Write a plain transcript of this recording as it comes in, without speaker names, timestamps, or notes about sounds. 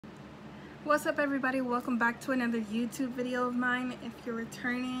What's up, everybody? Welcome back to another YouTube video of mine. If you're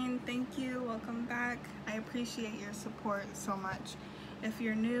returning, thank you. Welcome back. I appreciate your support so much. If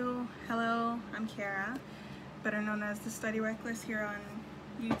you're new, hello, I'm KIARA, better known as the Study Reckless, here on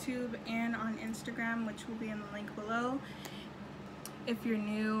YouTube and on Instagram, which will be in the link below. If you're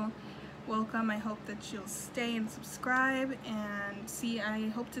new, welcome. I hope that you'll stay and subscribe, and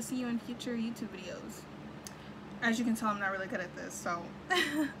I hope to see you in future YouTube videos. As you can tell, I'm not really good at this, so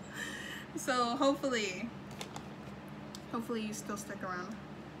so hopefully you still stick around.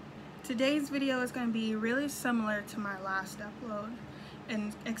 Today's video is going to be really similar to my last upload,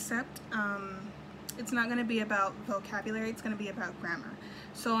 and except it's not going to be about vocabulary, it's going to be about grammar.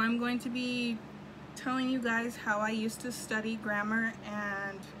 So I'm going to be telling you guys how I used to study grammar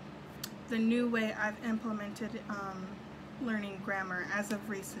and the new way I've implemented learning grammar as of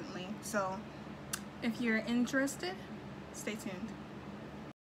recently. So if you're interested, stay tuned.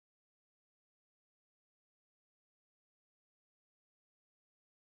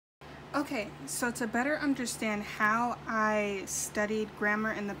 Okay, so to better understand how I studied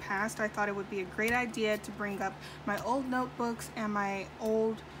grammar in the past, I thought it would be a great idea to bring up my old notebooks and my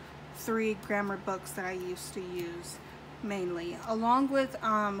old 3 grammar books that I used to use mainly, along with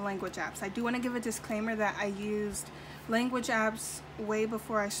language apps. I do want to give a disclaimer that I used language apps way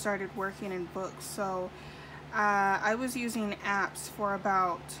before I started working in books. So I was using apps for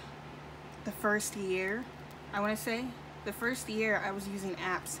about the first year. I want to say the first year I was using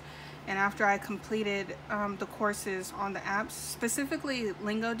apps. And after I completed the courses on the apps, specifically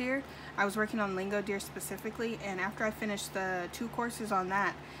LingoDeer, I was working on LingoDeer specifically, and after I finished the 2 courses on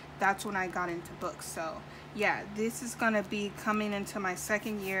that, that's when I got into books. So yeah, this is going to be coming into my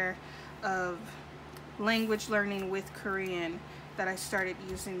 2nd year of language learning with Korean that I started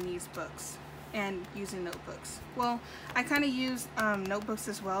using these books and using notebooks. Well, I kind of used notebooks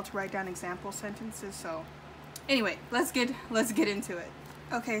as well to write down example sentences. So anyway, let's get into it.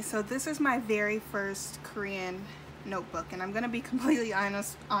 Okay, so this is my very first Korean notebook, and I'm gonna be completely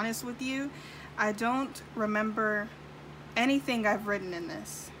honest with you. I don't remember anything I've written in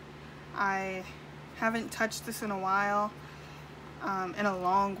this. I haven't touched this in a while, in a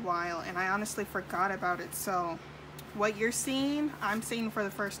long while, and I honestly forgot about it. So what you're seeing, I'm seeing for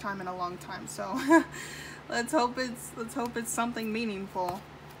the first time in a long time. So let's hope it's something meaningful.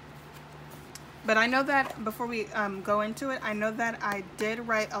 But I know that before we go into it, I know that I did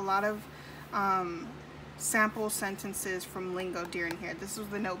write a lot of sample sentences from LingoDeer in here. This was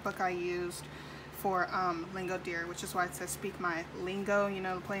the notebook I used for LingoDeer, which is why it says speak my lingo, you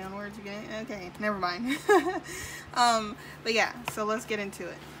know, the play on words again. Okay, never mind. But yeah, so let's get into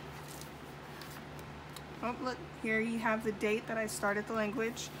it. Oh, look, here you have the date that I started the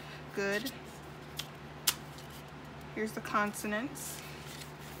language. Good. Here's the consonants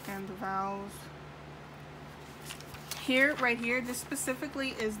and the vowels. Here, right here, this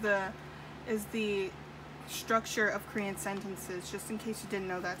specifically is the structure of Korean sentences, just in case you didn't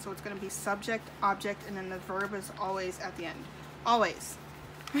know that. So it's going to be subject, object, and then the verb is always at the end. Always.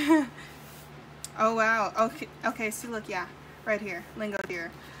 Oh wow. Okay, see, look, yeah, right here,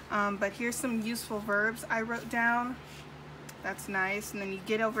 LingoDeer. But here's some useful verbs I wrote down. That's nice. And then you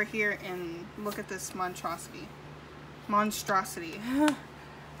get over here and look at this monstrosity.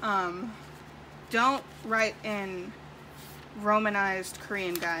 Don't write in Romanized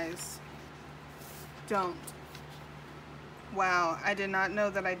Korean, guys. Don't. Wow, I did not know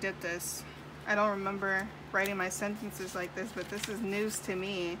that I did this. I don't remember writing my sentences like this, but this is news to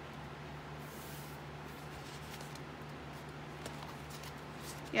me.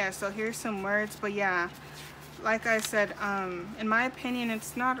 Yeah, so here's some words, but yeah, like I said, in my opinion,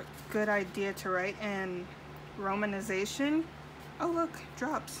 it's not a good idea to write in Romanization. Oh look,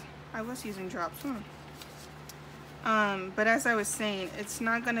 drops. I was using drops. But as I was saying, it's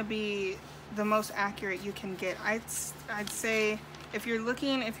not going to be the most accurate you can get. I'd say if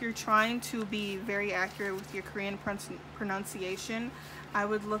you're trying to be very accurate with your Korean pronunciation, I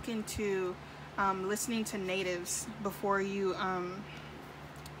would look into listening to natives before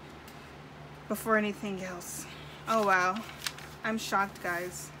anything else. Oh wow, I'm shocked,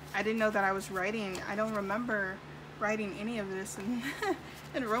 guys. I didn't know that I was writing. I don't remember writing any of this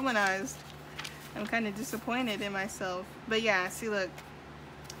in Romanized. I'm kind of disappointed in myself. But yeah, see, look.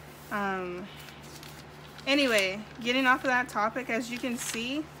 Anyway, getting off of that topic, as you can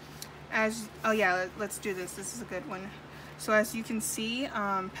see, oh yeah, let's do this. This is a good one. So as you can see,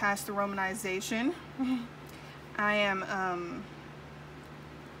 past the Romanization,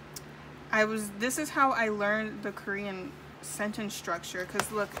 this is how I learned the Korean sentence structure, because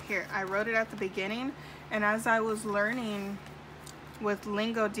look here, I wrote it at the beginning, and as I was learning with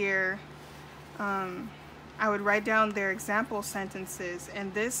LingoDeer I would write down their example sentences,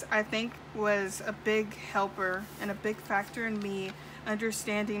 and this, I think, was a big helper and a big factor in me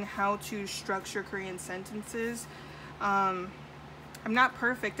understanding how to structure Korean sentences. I'm not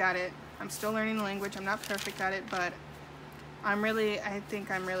perfect at it. I'm still learning the language. I'm not perfect at it, but I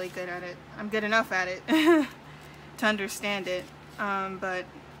think I'm really good at it. I'm good enough at it to understand it. But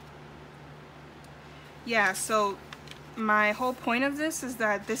yeah, so my whole point of this is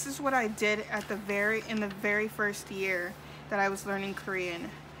that this is what I did in the very first year that I was learning Korean.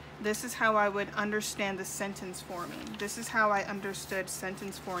 This is how I would understand the sentence forming. This is how I understood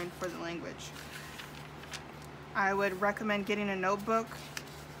sentence forming for the language. I would recommend getting a notebook,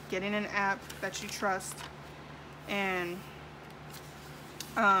 getting an app that you trust, and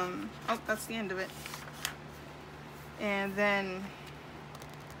oh, that's the end of it. And then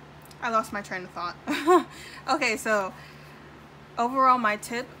I lost my train of thought. Okay, so overall, my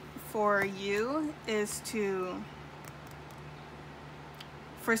tip for you is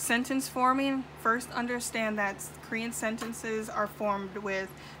for sentence forming, first understand that Korean sentences are formed with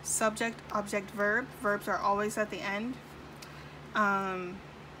subject, object, verb. Verbs are always at the end. And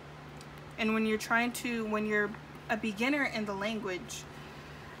when you're a beginner in the language,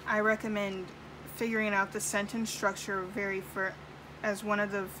 I recommend figuring out the sentence structure as one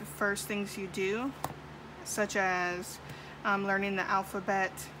of the first things you do, such as learning the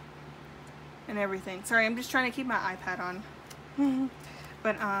alphabet and everything. Sorry, I'm just trying to keep my iPad on.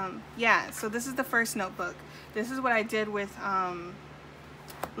 But yeah, so this is the first notebook. This is what I did with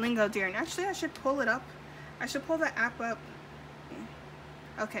Lingo Deer. And actually, I should pull it up. I should pull the app up.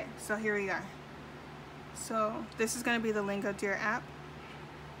 Okay, so here we go. So this is going to be the Lingo Deer app.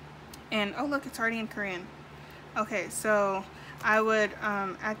 And oh look, it's already in Korean. Okay, so I would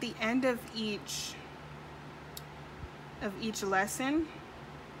at the end of each lesson,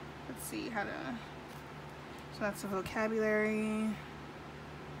 let's see how to, so that's the vocabulary.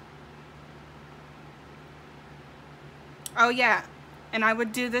 Oh yeah, and I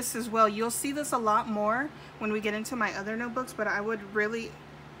would do this as well. You'll see this a lot more when we get into my other notebooks, but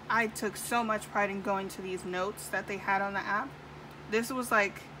I took so much pride in going to these notes that they had on the app. This was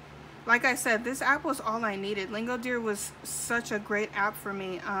like I said, this app was all I needed. Lingo Deer was such a great app for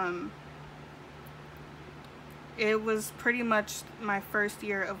me. It was pretty much my first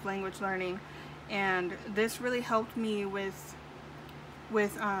year of language learning, and this really helped me with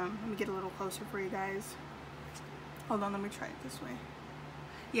let me get a little closer for you guys. Hold on, let me try it this way.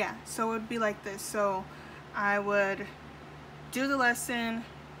 Yeah, so it would be like this. So I would do the lesson,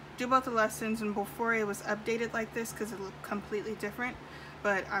 do both the lessons, and before it was updated like this because it looked completely different,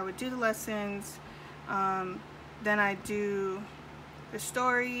 but I would do the lessons, then I do the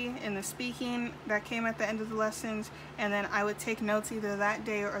story and the speaking that came at the end of the lessons, and then I would take notes either that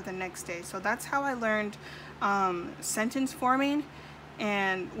day or the next day. So that's how I learned sentence forming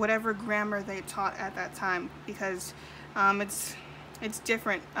and whatever grammar they taught at that time, because it's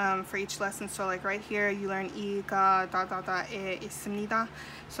different for each lesson. So like right here you learn 이가 있습니다,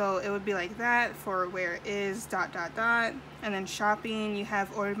 so it would be like that for where is ... and then shopping you have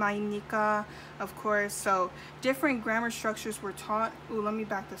얼마입니까, of course. So different grammar structures were taught. Ooh, let me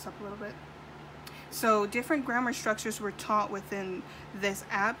back this up a little bit. So different grammar structures were taught within this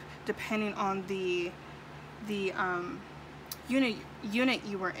app depending on the unit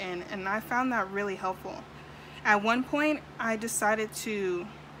you were in, and I found that really helpful. At one point I decided to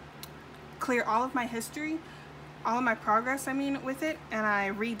clear all of my history, all of my progress with it, and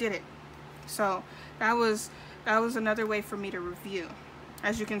I redid it. So that was another way for me to review.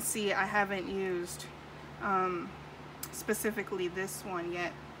 As you can see, I haven't used specifically this one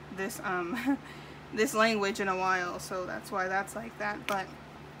yet, this this language in a while, so that's why that's like that. But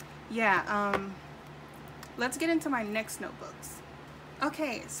yeah, let's get into my next notebooks.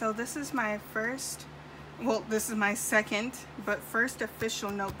 Okay, so this is my first, well, this is my second, but first official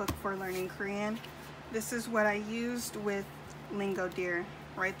notebook for learning Korean. This is what I used with Lingo Deer,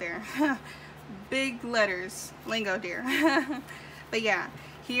 right there. Big letters, Lingo Deer. But yeah,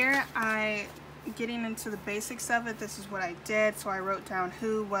 here getting into the basics of it, this is what I did. So I wrote down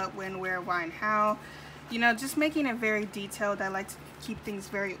who, what, when, where, why, and how. You know, just making it very detailed. I like to keep things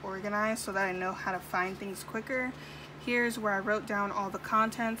very organized so that I know how to find things quicker. Here's where I wrote down all the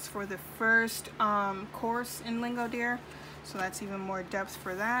contents for the first course in Lingo Deer. So that's even more depth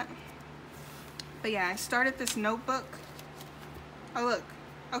for that. But yeah, I started this notebook. Oh look,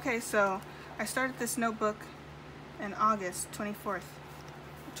 okay, so I started this notebook in August 24th,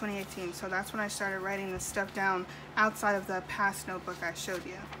 2018. So that's when I started writing this stuff down outside of the past notebook I showed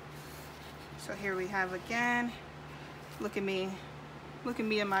you. So here we have again, look at me Look at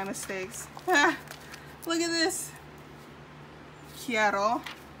me and my mistakes. Ah, look at this. KIARA.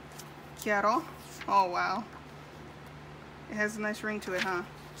 KIARA. Oh, wow. It has a nice ring to it, huh?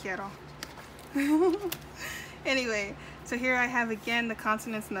 KIARA. Anyway, so here I have again the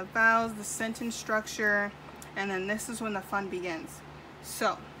consonants and the vowels, the sentence structure, and then this is when the fun begins.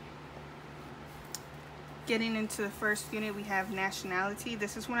 So, getting into the first unit, we have nationality.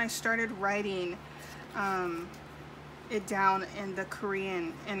 This is when I started writing it down in the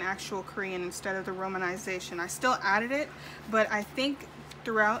Korean, in actual Korean instead of the romanization. I still added it, but I think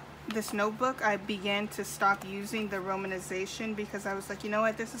throughout this notebook I began to stop using the romanization because I was like, you know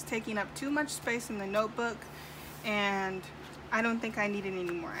what, this is taking up too much space in the notebook and I don't think I need it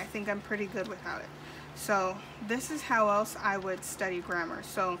anymore. I think I'm pretty good without it. So this is how else I would study grammar.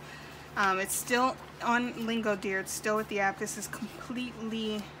 So it's still on Lingo Dear, it's still with the app. This is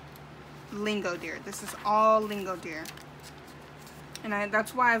completely Lingo Dear. This is all Lingo Dear. And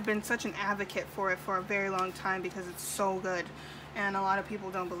that's why I've been such an advocate for it for a very long time, because it's so good. And a lot of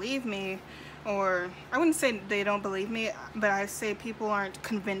people don't believe me, or I wouldn't say they don't believe me, but I say people aren't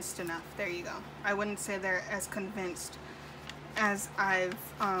convinced enough. There you go. I wouldn't say they're as convinced as I've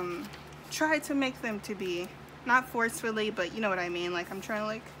tried to make them to be. Not forcefully, but you know what I mean. Like, I'm trying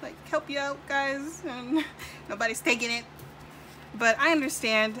to like help you out, guys, and nobody's taking it. But I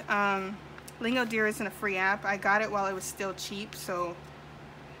understand. Lingo Dear isn't a free app. I got it while it was still cheap, so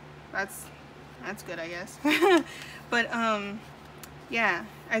that's good, I guess. But yeah,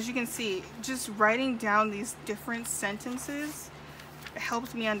 as you can see, just writing down these different sentences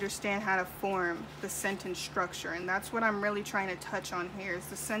helped me understand how to form the sentence structure, and that's what I'm really trying to touch on here. Is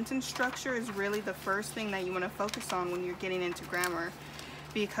the sentence structure is really the first thing that you want to focus on when you're getting into grammar,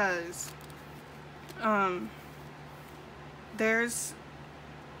 because there's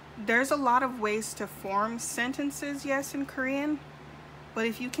a lot of ways to form sentences, yes, in Korean, but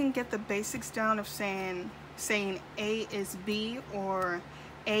if you can get the basics down of saying A is B, or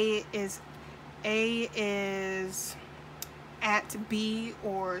A is at B,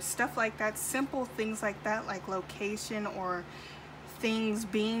 or stuff like that, simple things like that, like location, or things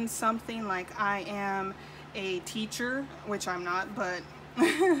being something, like I am a teacher, which I'm not, but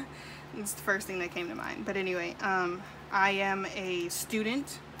it's the first thing that came to mind. But anyway, I am a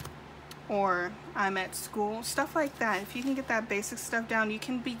student, or I'm at school, stuff like that. If you can get that basic stuff down, you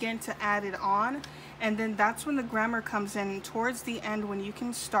can begin to add it on, and then that's when the grammar comes in towards the end, when you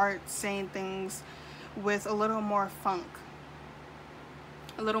can start saying things with a little more funk,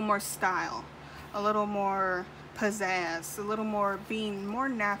 a little more style, a little more pizzazz, a little more being more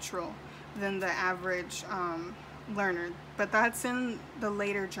natural than the average learner. But that's in the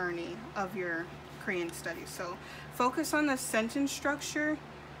later journey of your Korean studies. So focus on the sentence structure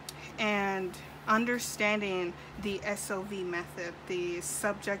and understanding the SOV method, the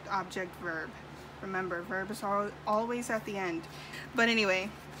subject, object, verb. Remember, verb is always at the end. But anyway,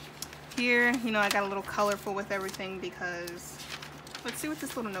 here, you know, I got a little colorful with everything because let's see what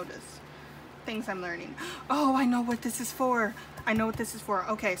this little note is. Things I'm learning. Oh, I know what this is for. I know what this is for.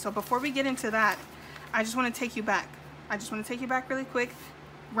 Okay, so before we get into that, I just want to take you back. I just want to take you back really quick,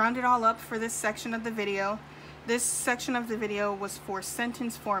 round it all up for this section of the video. This section of the video was for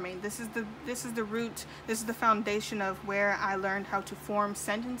sentence forming. This is the root, this is the foundation of where I learned how to form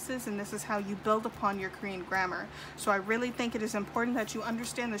sentences, and this is how you build upon your Korean grammar. So I really think it is important that you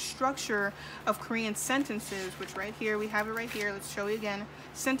understand the structure of Korean sentences, which right here, we have it right here. Let's show you again.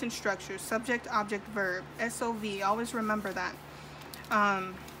 Sentence structure, subject, object, verb, SOV. Always remember that.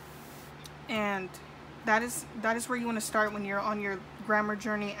 And that is where you want to start when you're on your grammar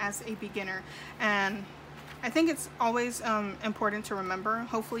journey as a beginner. And I think it's always important to remember.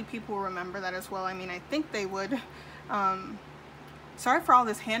 Hopefully people will remember that as well. I mean, I think they would. Sorry for all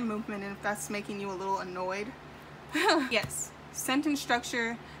this hand movement, and if that's making you a little annoyed. Yes, sentence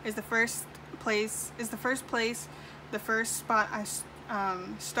structure is the first spot I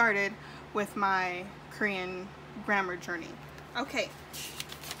started with my Korean grammar journey. Okay,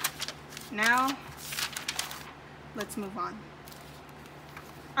 now let's move on.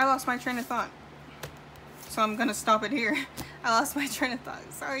 I lost my train of thought, so I'm gonna stop it here. I lost my train of thought.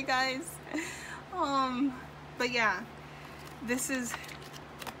 Sorry, guys. But yeah,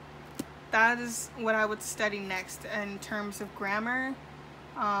 that is what I would study next in terms of grammar.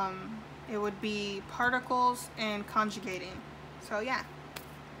 It would be particles and conjugating. So yeah,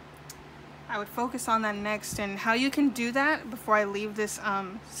 I would focus on that next, and how you can do that before I leave this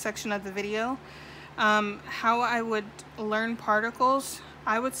section of the video. How I would learn particles,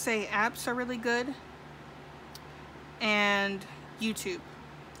 I would say apps are really good, and YouTube.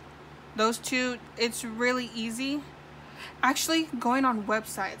 Those two, it's really easy. Actually, going on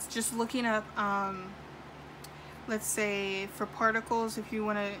websites, just looking up, let's say for particles, if you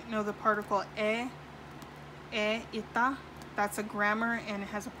want to know the particle ita, that's a grammar and it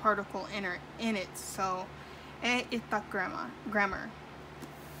has a particle in it. So ita grammar.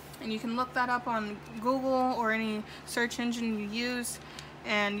 And you can look that up on Google or any search engine you use,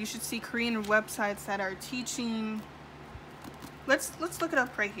 and you should see Korean websites that are teaching. Let's look it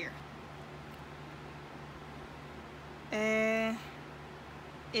up right here.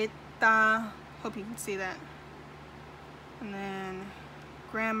 Ita, hope you can see that. And then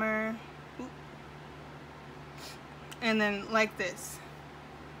grammar. Oop. And then like this.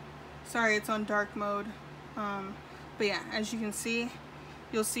 Sorry, it's on dark mode. But yeah, as you can see,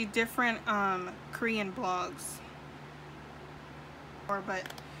 you'll see different Korean blogs. But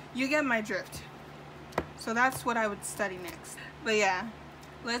you get my drift. So that's what I would study next. But yeah,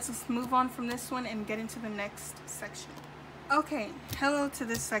 let's move on from this one and get into the next section. Okay, hello to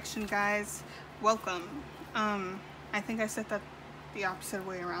this section, guys. Welcome. I think I said that the opposite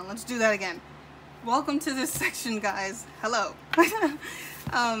way around. Let's do that again. Welcome to this section, guys. Hello.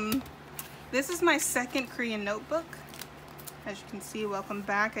 This is my second Korean notebook. As you can see, welcome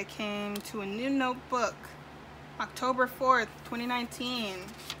back. I came to a new notebook. October 4th, 2019.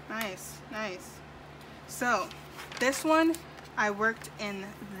 Nice, nice. So, this one I worked in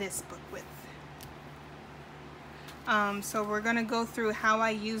this book with. So we're gonna go through how I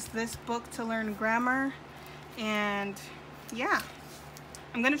use this book to learn grammar, and yeah,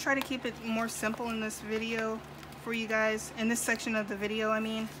 I'm gonna try to keep it more simple in this video for you guys, in this section of the video, I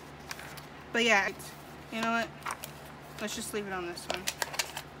mean. But yeah, you know what? Let's just leave it on this one.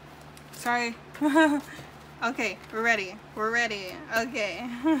 Sorry. Okay, we're ready. We're ready. Okay.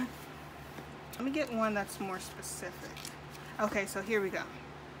 Let me get one that's more specific. Okay, so here we go.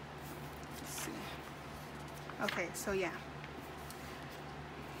 Let's see. Okay, so yeah.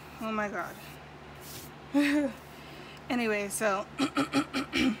 Oh my god. Anyway, so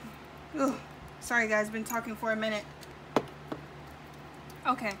ooh, sorry guys, been talking for a minute.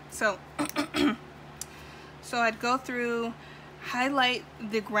 Okay, so so I'd go through, highlight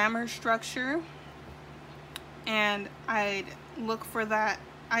the grammar structure, and I'd look for that.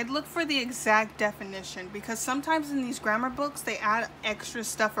 I'd look for the exact definition, because sometimes in these grammar books they add extra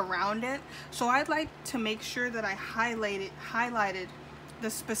stuff around it. So I'd like to make sure that I highlighted the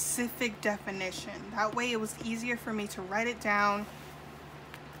specific definition. That way it was easier for me to write it down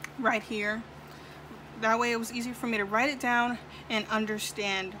right here. That way it was easier for me to write it down and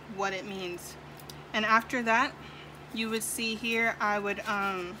understand what it means. And after that, you would see here, I would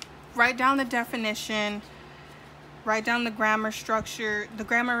write down the definition, write down the grammar structure, the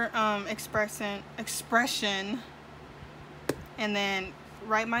grammar expression, and then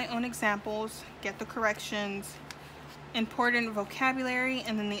write my own examples, get the corrections, important vocabulary,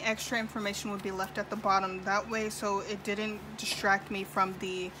 and then the extra information would be left at the bottom. That way, so it didn't distract me from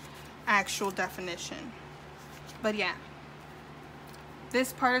the actual definition. But yeah,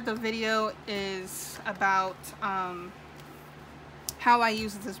 this part of the video is about how I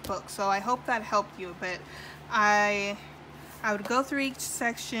use this book. So I hope that helped you. But I would go through each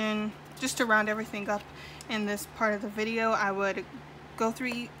section just to round everything up in this part of the video. I would go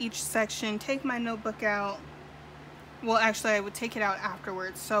through each section, take my notebook out. Well, actually, I would take it out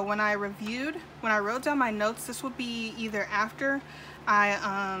afterwards. So when I wrote down my notes, this would be either after I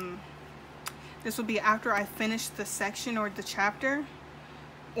finished the section or the chapter,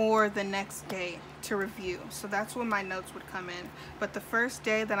 or the next day to review. So that's when my notes would come in. But the first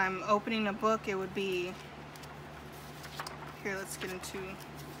day that I'm opening a book, it would be here. Let's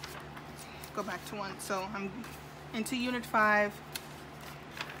go back to one. So I'm into Unit 5.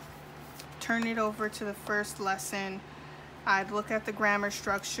 Turn it over to the first lesson. I'd look at the grammar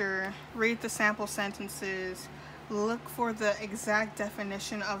structure, read the sample sentences, look for the exact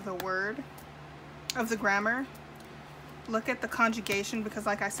definition of the word, of the grammar, look at the conjugation, because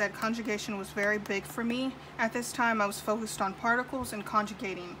like I said, conjugation was very big for me. At this time, I was focused on particles and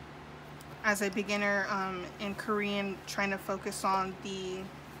conjugating. As a beginner in Korean, trying to focus on the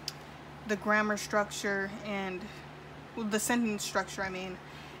grammar structure and, well, the sentence structure, I mean,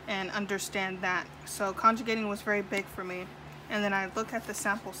 and understand that. So conjugating was very big for me. And then I look at the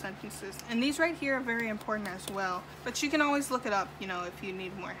sample sentences, and these right here are very important as well, but you can always look it up, you know, if you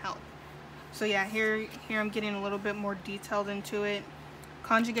need more help. So yeah, here I'm getting a little bit more detailed into it.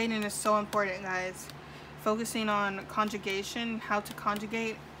 Conjugating is so important, guys. Focusing on conjugation, how to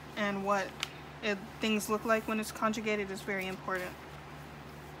conjugate, and what things look like when it's conjugated is very important.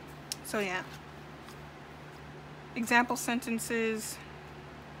 So yeah, example sentences,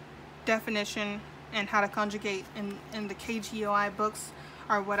 definition, and how to conjugate in the KGOI books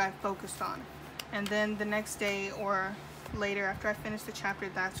are what I focused on. And then the next day or later after I finished the chapter,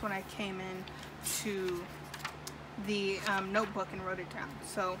 that's when I came in to the notebook and wrote it down.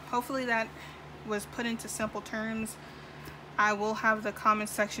 So hopefully that was put into simple terms. I will have the comment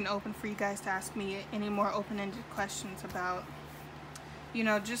section open for you guys to ask me any more open-ended questions about, you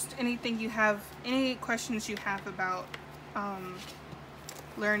know, just anything you have, any questions you have about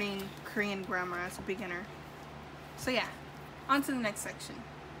learning Korean grammar as a beginner. So yeah, on to the next section.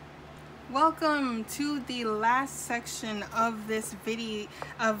 Welcome to the last section of this video,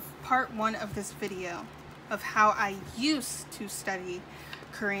 of part 1 of this video, of how I used to study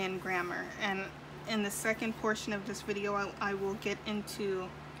Korean grammar. And in the second portion of this video, I will get into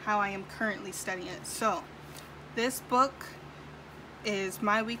how I am currently studying it. So this book is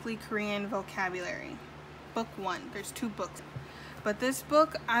My Weekly Korean Vocabulary, book 1. There's 2 books, but this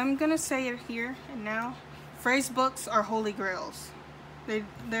book, I'm gonna say it here and now, phrase books are holy grails.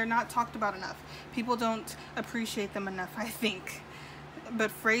 They're not talked about enough. People don't appreciate them enough, I think.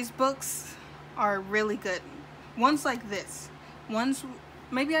 But phrase books are really good. Ones like this, ones,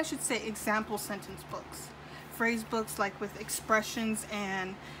 maybe I should say example sentence books. Phrase books like with expressions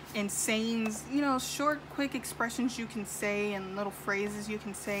and sayings, you know, short, quick expressions you can say and little phrases you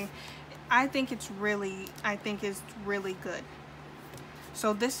can say. I think it's really good.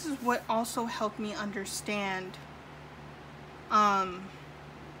 So this is what also helped me understand,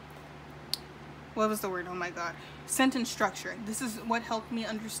 what was the word? Oh my god. Sentence structure. This is what helped me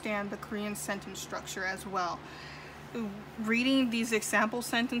understand the Korean sentence structure as well. Reading these example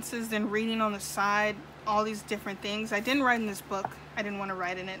sentences, then reading on the side all these different things. I didn't write in this book. I didn't want to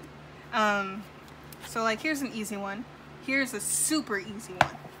write in it. So like, here's an easy one. Here's a super easy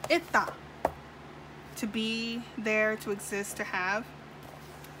one. Ita. To be, there, to exist, to have.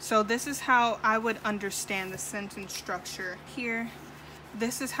 So this is how I would understand the sentence structure here.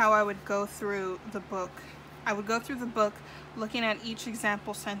 This is how I would go through the book. I would go through the book looking at each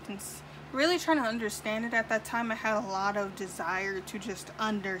example sentence, really trying to understand it. At that time I had a lot of desire to just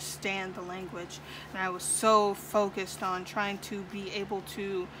understand the language, and I was so focused on trying to be able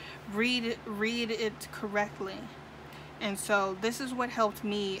to read it correctly. And so this is what helped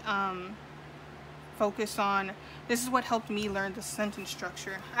me this is what helped me learn the sentence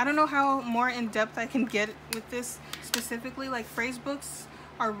structure. I don't know how more in depth I can get with this specifically. Like, phrase books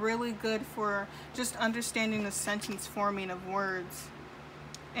are really good for just understanding the sentence forming of words.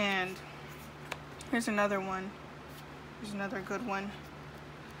 And here's another one. Here's another good one.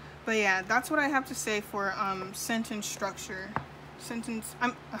 But yeah, that's what I have to say for sentence structure.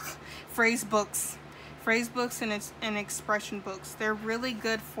 Phrase books. Phrase books and expression books. They're really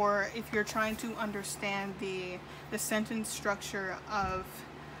good for if you're trying to understand the sentence structure of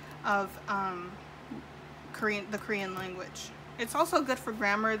the Korean language. It's also good for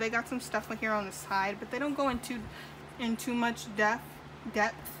grammar. They got some stuff here on the side, but they don't go in too much depth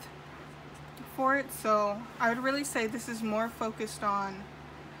for it. So I would really say this is more focused on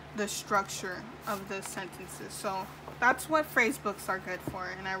the structure of the sentences. So that's what phrase books are good for,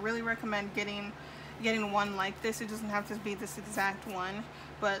 and I really recommend getting one like this. It doesn't have to be this exact one,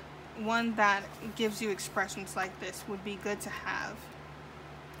 but one that gives you expressions like this would be good to have.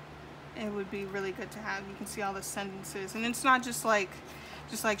 It would be really good to have. You can see all the sentences, and it's not just like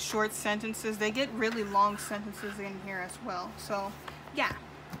short sentences. They get really long sentences in here as well. So yeah,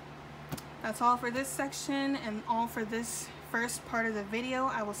 that's all for this section and all for this first part of the video.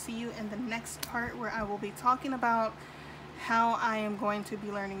 I will see you in the next part, where I will be talking about how I am going to be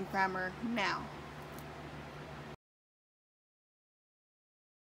learning grammar now.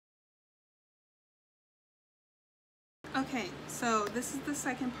 Okay, so this is the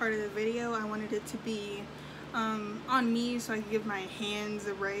second part of the video. I wanted it to be on me so I could give my hands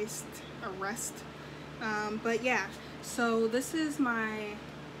a rest. But yeah, so this is my,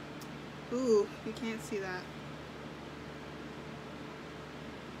 ooh, you can't see that.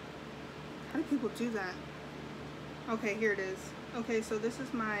 How do people do that? Okay, here it is. Okay, so this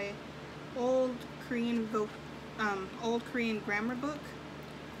is my old Korean grammar book.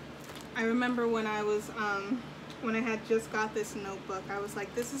 I remember when I was when I had just got this notebook, I was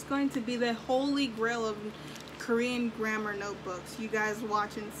like, this is going to be the holy grail of Korean grammar notebooks. You guys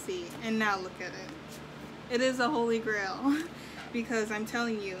watch and see. And now look at it. It is a holy grail. Because I'm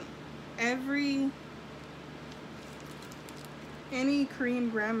telling you, any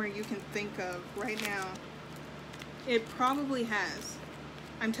Korean grammar you can think of right now, it probably has.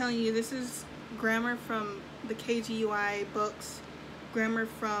 I'm telling you, this is grammar from the KGUI books, grammar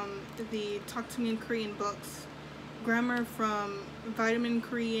from the Talk to Me in Korean books, grammar from Vitamin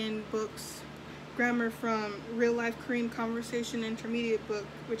Korean books, grammar from Real Life Korean Conversation Intermediate book,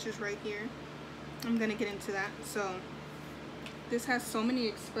 which is right here. I'm gonna get into that. So this has so many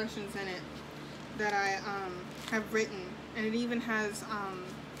expressions in it that I have written, and it even has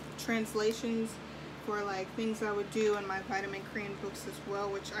translations for like things I would do in my vitamin Korean books as well,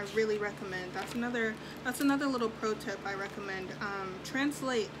 which I really recommend. That's another little pro tip I recommend.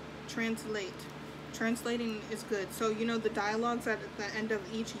 Translating is good. So you know the dialogues at the end of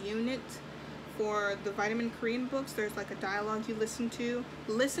each unit for the vitamin Korean books, there's like a dialogue you listen to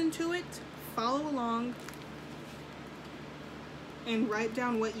it, follow along, and write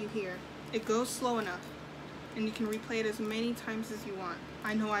down what you hear. It goes slow enough, and you can replay it as many times as you want.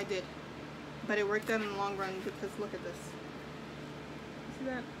 I know I did, but it worked out in the long run because look at this. See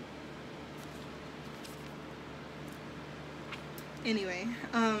that? Anyway,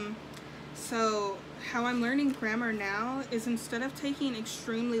 so how I'm learning grammar now is instead of taking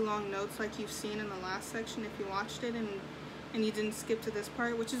extremely long notes like you've seen in the last section, if you watched it and you didn't skip to this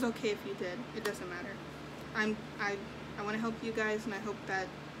part, which is okay if you did, it doesn't matter. I want to help you guys, and I hope that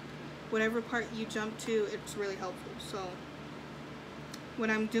whatever part you jump to, it's really helpful. So what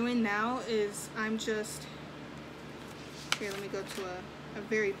I'm doing now is I'm just, here, let me go to a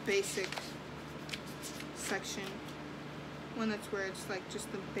very basic section, one that's where it's like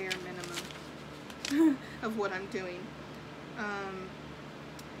just the bare minimum of what I'm doing.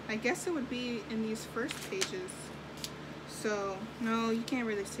 I guess it would be in these first pages. So no, you can't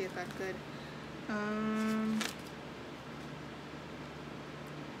really see it that good.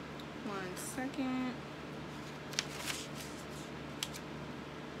 One second.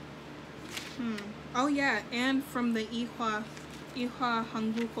 Oh yeah, and from the Ihwa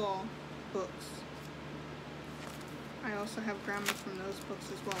Hanguko books. I also have grammar from those books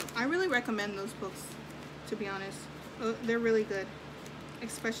as well. I really recommend those books, to be honest. They're really good,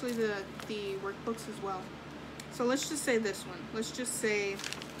 especially the workbooks as well. So let's just say this one. Let's just say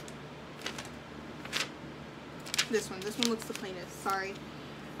this one. This one looks the plainest. Sorry.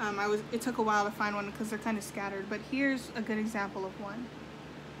 It took a while to find one because they're kind of scattered, but here's a good example of one.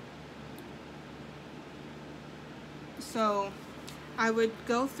 So I would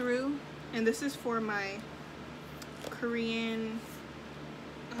go through, and this is for my Korean,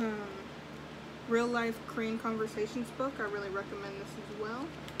 Real Life Korean Conversations book. I really recommend this as well.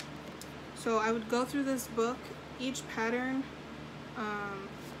 So I would go through this book, each pattern.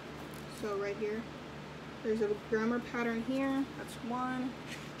 So right here, there's a grammar pattern here. That's one.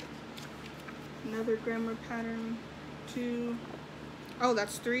 Another grammar pattern, two. Oh,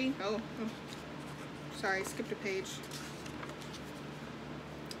 that's three. Oh. Sorry, skipped a page.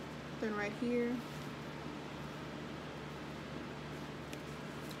 Then right here.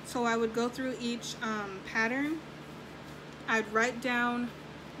 So I would go through each pattern. I'd write down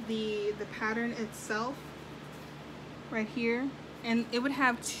the pattern itself right here, and it would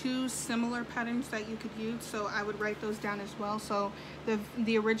have two similar patterns that you could use, so I would write those down as well. So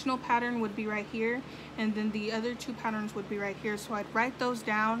the original pattern would be right here, and then the other two patterns would be right here. So I'd write those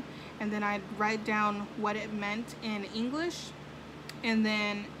down, and then I'd write down what it meant in English, and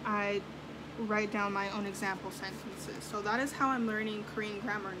then I'd write down my own example sentences. So that is how I'm learning Korean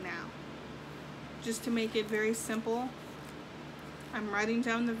grammar now. Just to make it very simple, I'm writing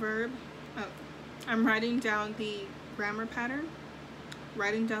down the verb, I'm writing down the grammar pattern,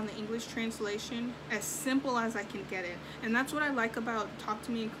 writing down the English translation, as simple as I can get it. And that's what I like about Talk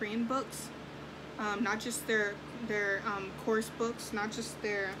to Me in Korean books. Not just their course books, not just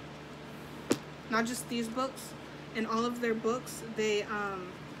these books. In all of their books, they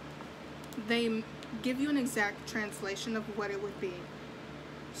give you an exact translation of what it would be.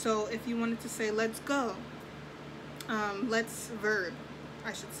 So if you wanted to say let's go, let's verb,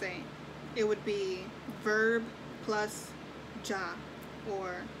 I should say, it would be verb plus ja,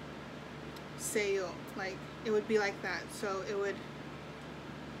 or seyo, like it would be like that. So it would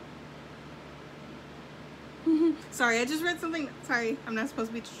sorry, I just read something. Sorry, I'm not supposed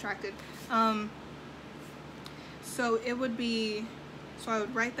to be distracted. So it would be, so I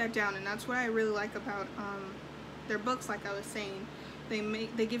would write that down, and that's what I really like about their books. Like I was saying,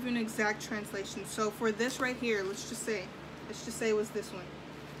 they give you an exact translation. So for this right here, let's just say it was this one.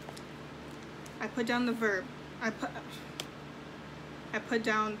 I put down the verb. I put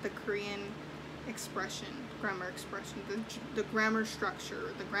down the Korean expression, grammar expression, the grammar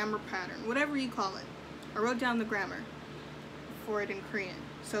structure, the grammar pattern, whatever you call it. I wrote down the grammar for it in Korean.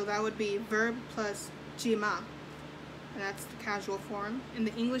 So that would be verb plus jima, and that's the casual form. And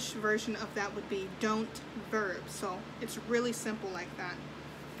the English version of that would be don't verb. So it's really simple like that.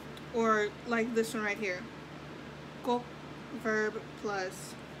 Or like this one right here. Kok verb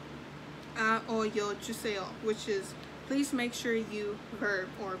plus oyo juseo, which is please make sure you verb,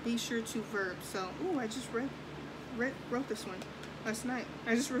 or be sure to verb. So, ooh, I just wrote this one last night.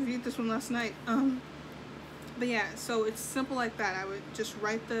 I just reviewed this one last night. But yeah, so it's simple like that. I would just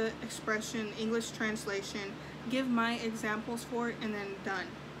write the expression, English translation, give my examples for it, and then done.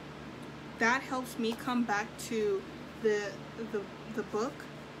 That helps me come back to the book.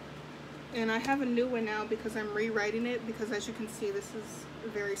 And I have a new one now because I'm rewriting it, because as you can see, this is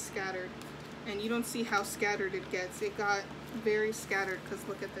very scattered. And you don't see how scattered it gets. It got very scattered because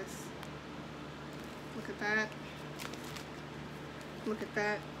look at this. Look at that. Look at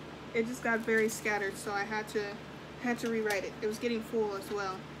that. It just got very scattered, so I had to rewrite it. It was getting full as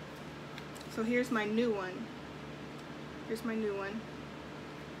well. So here's my new one. Here's my new one.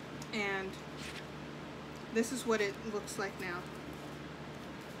 And this is what it looks like now.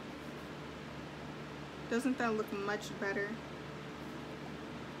 Doesn't that look much better?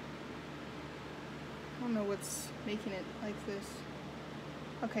 I don't know what's making it like this.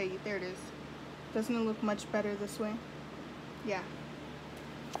 Okay, there it is. Doesn't it look much better this way? Yeah.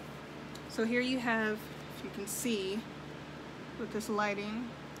 So here you have, if you can see with this lighting,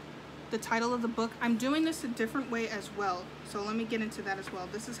 the title of the book. I'm doing this a different way as well, so let me get into that as well.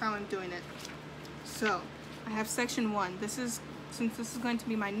 This is how I'm doing it. So I have section 1. Since this is going to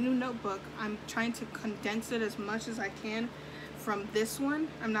be my new notebook, I'm trying to condense it as much as I can from this one.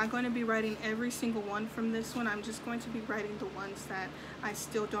 I'm not going to be writing every single one from this one. I'm just going to be writing the ones that I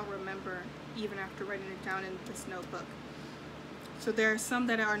still don't remember even after writing it down in this notebook. So there are some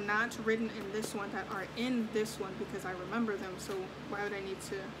that are not written in this one that are in this one because I remember them. So why would I need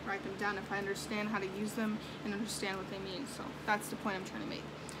to write them down if I understand how to use them and understand what they mean? So that's the point I'm trying to make.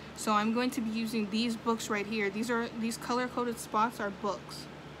 So I'm going to be using these books right here. These color-coded spots are books.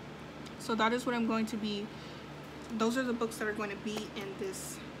 So that is what I'm going to be, those are the books that are going to be in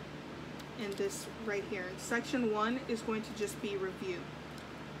this right here. Section 1 is going to just be review.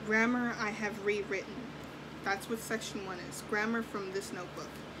 Grammar I have rewritten. That's what section 1 is. Grammar from this notebook.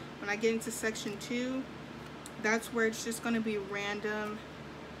 When I get into section 2, that's where it's just going to be random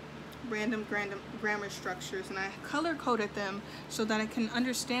grammar structures, and I color coded them so that I can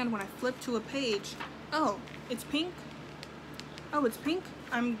understand when I flip to a page, oh, it's pink. Oh, it's pink.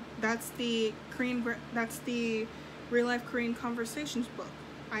 That's the real life Korean conversations book.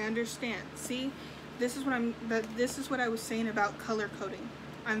 I understand. See, this is what I was saying about color coding.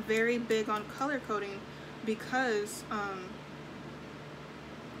 I'm very big on color coding because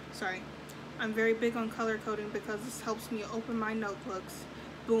I'm very big on color coding because this helps me open my notebooks.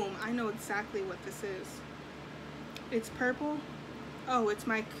 Boom, I know exactly what this is. It's purple. Oh, it's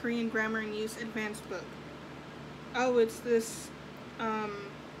my Korean Grammar and Use Advanced book. Oh, it's this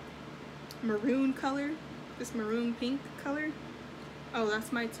maroon color, this maroon pink color. Oh,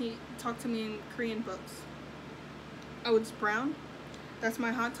 that's my Talk to Me in Korean books. Oh, it's brown. That's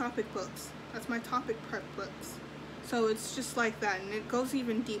my Hot Topic books. That's my topic prep books. So it's just like that, and it goes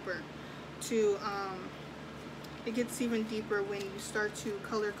even deeper to it gets even deeper when you start to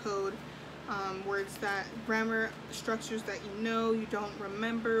color code words, that grammar structures that you don't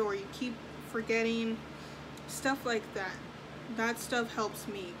remember or you keep forgetting, stuff like that. That stuff helps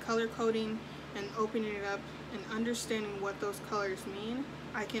me. Color coding and opening it up and understanding what those colors mean,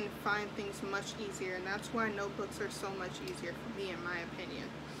 I can find things much easier, and that's why notebooks are so much easier for me, in my opinion.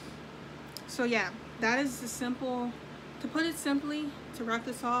 So yeah, that is the simple, to put it simply, to wrap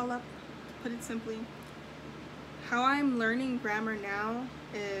this all up, to put it simply, how I'm learning grammar now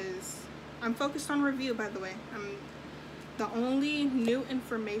is, I'm focused on review, by the way. The only new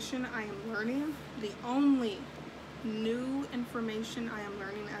information I am learning, the only new information I am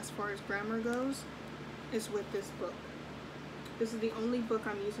learning as far as grammar goes is with this book. This is the only book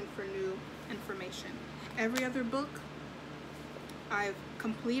I'm using for new information. Every other book I've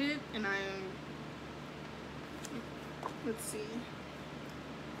completed, and let's see,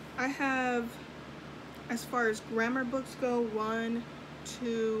 I have, as far as grammar books go, 1,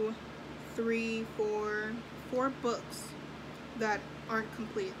 2, 3, 4 books that aren't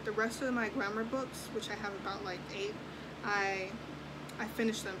complete. The rest of my grammar books, which I have about like 8, I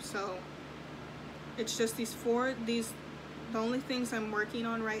finished them. So it's just these 4. The only things I'm working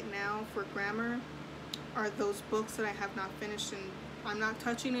on right now for grammar are those books that I have not finished, and I'm not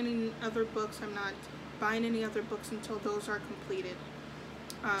touching any other books. I'm not buying any other books until those are completed.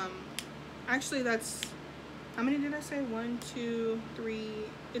 Actually, that's, how many did I say? 1, 2, 3.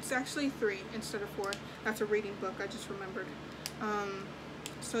 It's actually 3 instead of 4. That's a reading book, I just remembered.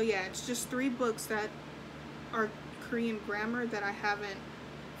 So yeah, it's just 3 books that are Korean grammar that I haven't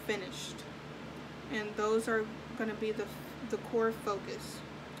finished, and those are going to be the core focus.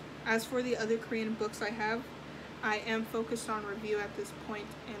 As for the other Korean books I have, I am focused on review at this point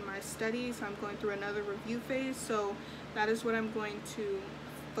in my studies. I'm going through another review phase, so that is what I'm going to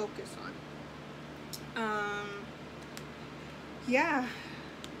focus on. Yeah,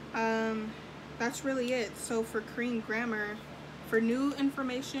 that's really it. So for Korean grammar, for new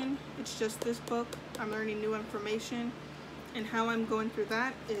information, it's just this book. I'm learning new information, and how I'm going through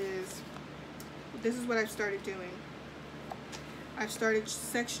that is, this is what I've started doing. I've started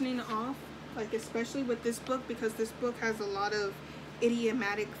sectioning off, like especially with this book, because this book has a lot of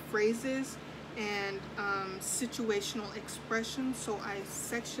idiomatic phrases and situational expressions, so I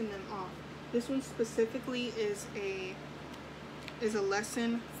section them off. This one specifically is a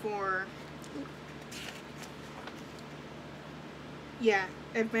lesson for, yeah,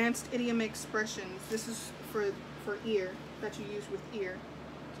 advanced idiom expressions. This is for ear, that you use with ear.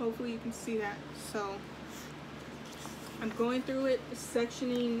 So hopefully you can see that. So I'm going through it,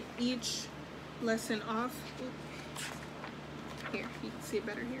 sectioning each lesson off. Here, you can see it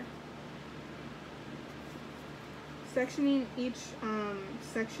better here. Sectioning each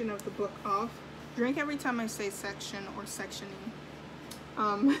section of the book off. Drink every time I say section or sectioning.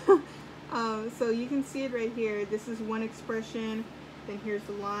 So you can see it right here. This is one expression, then here's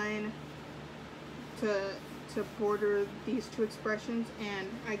the line to border these two expressions, and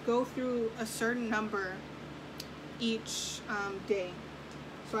I go through a certain number each day.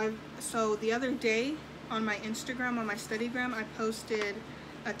 So the other day on my Instagram, on my studygram, I posted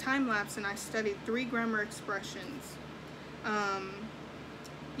a time lapse and I studied 3 grammar expressions.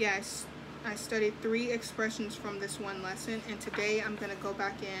 Yeah, I studied 3 expressions from this one lesson, and today I'm gonna go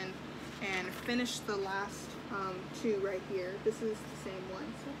back in and finish the last 2 right here. This is the same one.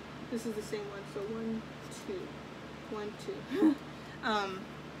 So this is the same one. So 1, 2, 1, 2.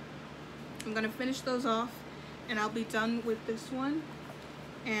 I'm gonna finish those off, and I'll be done with this one.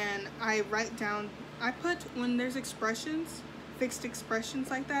 And I write down, when there's expressions, fixed expressions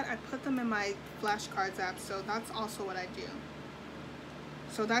like that, I put them in my flashcards app. So that's also what I do.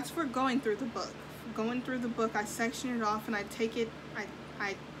 So that's for going through the book. Going through the book, I section it off and I take it,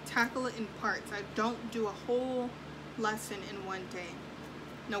 I tackle it in parts. I don't do a whole lesson in one day.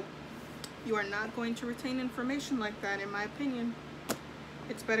 Nope. You are not going to retain information like that, in my opinion.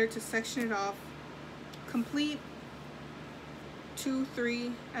 It's better to section it off, complete 2,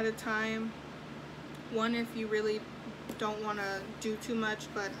 3 at a time. 1 if you really don't want to do too much,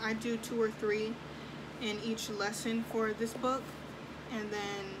 but I do 2 or 3 in each lesson for this book. And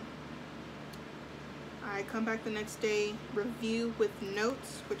then I come back the next day, review with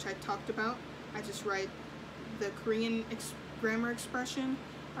notes, which I talked about. I just write the Korean grammar expression,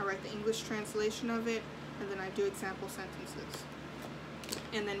 I write the English translation of it, and then I do example sentences.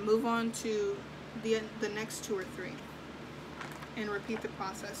 And then move on to the next 2 or 3 and repeat the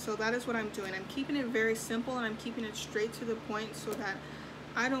process. So that is what I'm doing. I'm keeping it very simple, and I'm keeping it straight to the point so that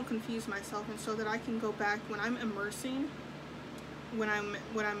I don't confuse myself, and so that I can go back when I'm immersing, when I'm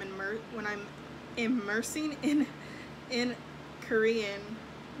immersing in Korean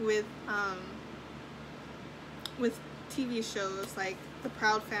with TV shows like The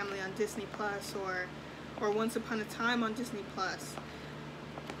Proud Family on Disney Plus or Once Upon a Time on Disney Plus.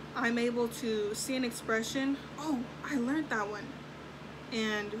 I'm able to see an expression, oh, I learned that one,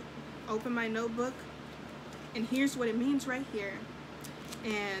 and open my notebook, and here's what it means right here,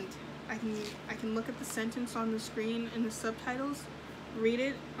 and I can look at the sentence on the screen in the subtitles, read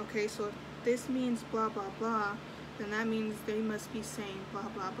it. Okay, so if this means blah blah blah, then that means they must be saying blah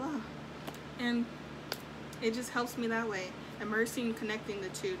blah blah, and it just helps me that way, immersing, connecting the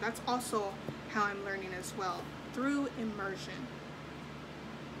two. That's also how I'm learning as well, through immersion.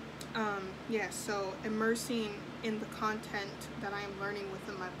 Yeah, so immersing in the content that I am learning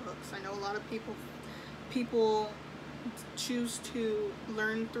within my books. I know a lot of people choose to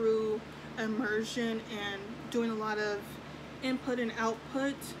learn through immersion and doing a lot of input and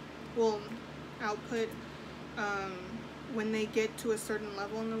output. Well, output when they get to a certain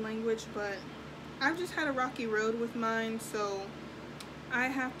level in the language, but I've just had a rocky road with mine, so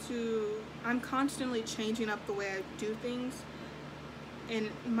I'm constantly changing up the way I do things, and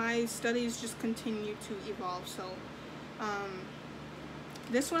my studies just continue to evolve. So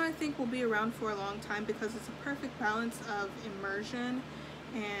this one I think will be around for a long time, because it's a perfect balance of immersion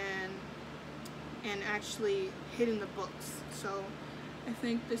and actually hitting the books. So I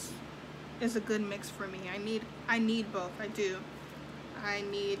think this is a good mix for me. I need both. I do. I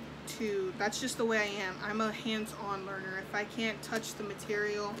need to, that's just the way I am. I'm a hands-on learner. If I can't touch the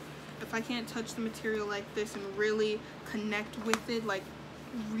material, like this and really connect with it, like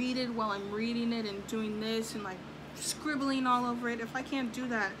read it while I'm reading it and doing this and like scribbling all over it. If I can't do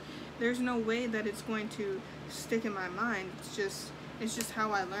that, there's no way that it's going to stick in my mind. It's just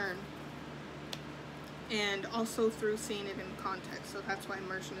how I learn, and also through seeing it in context. So that's why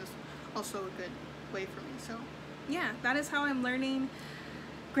immersion is also a good way for me. So yeah, that is how I'm learning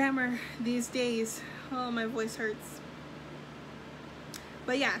grammar these days. Oh, my voice hurts.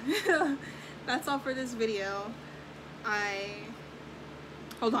 But yeah, that's all for this video.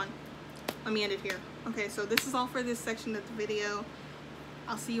 Hold on, let me end it here. Okay, so this is all for this section of the video.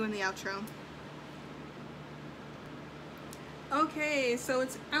 I'll see you in the outro. Okay, so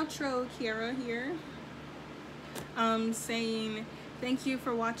it's outro Kiara here. Saying thank you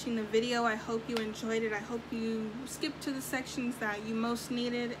for watching the video. I hope you enjoyed it. I hope you skipped to the sections that you most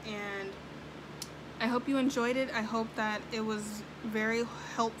needed, and I hope you enjoyed it. I hope that it was very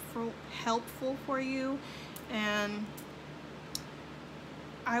helpful for you, and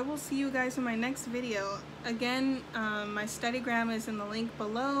I will see you guys in my next video. Again, my StudyGram is in the link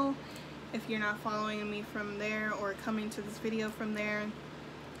below if you're not following me from there or coming to this video from there.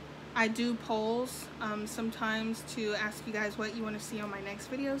 I do polls sometimes to ask you guys what you want to see on my next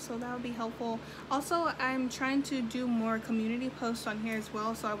video, so that would be helpful. Also, I'm trying to do more community posts on here as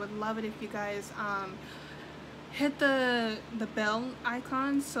well, so I would love it if you guys hit the bell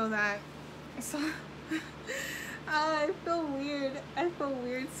icon so that I feel weird. I feel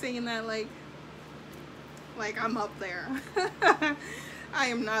weird saying that like I'm up there. I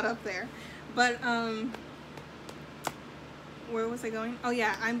am not up there, but where was I going? Oh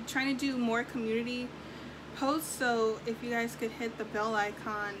yeah, I'm trying to do more community posts, so if you guys could hit the bell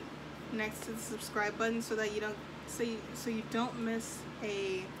icon next to the subscribe button so that you don't so you don't miss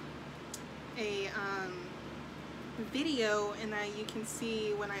a video, and that you can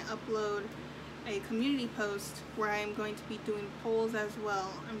see when I upload a community post where I'm going to be doing polls as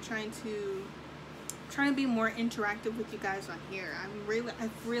well. I'm trying to be more interactive with you guys on here.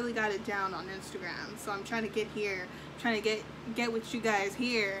 I've really got it down on Instagram, so I'm trying to get here, trying to get with you guys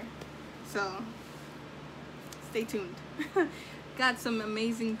here. So stay tuned. Got some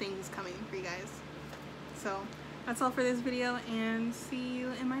amazing things coming for you guys. So that's all for this video, and see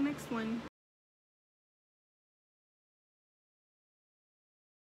you in my next one.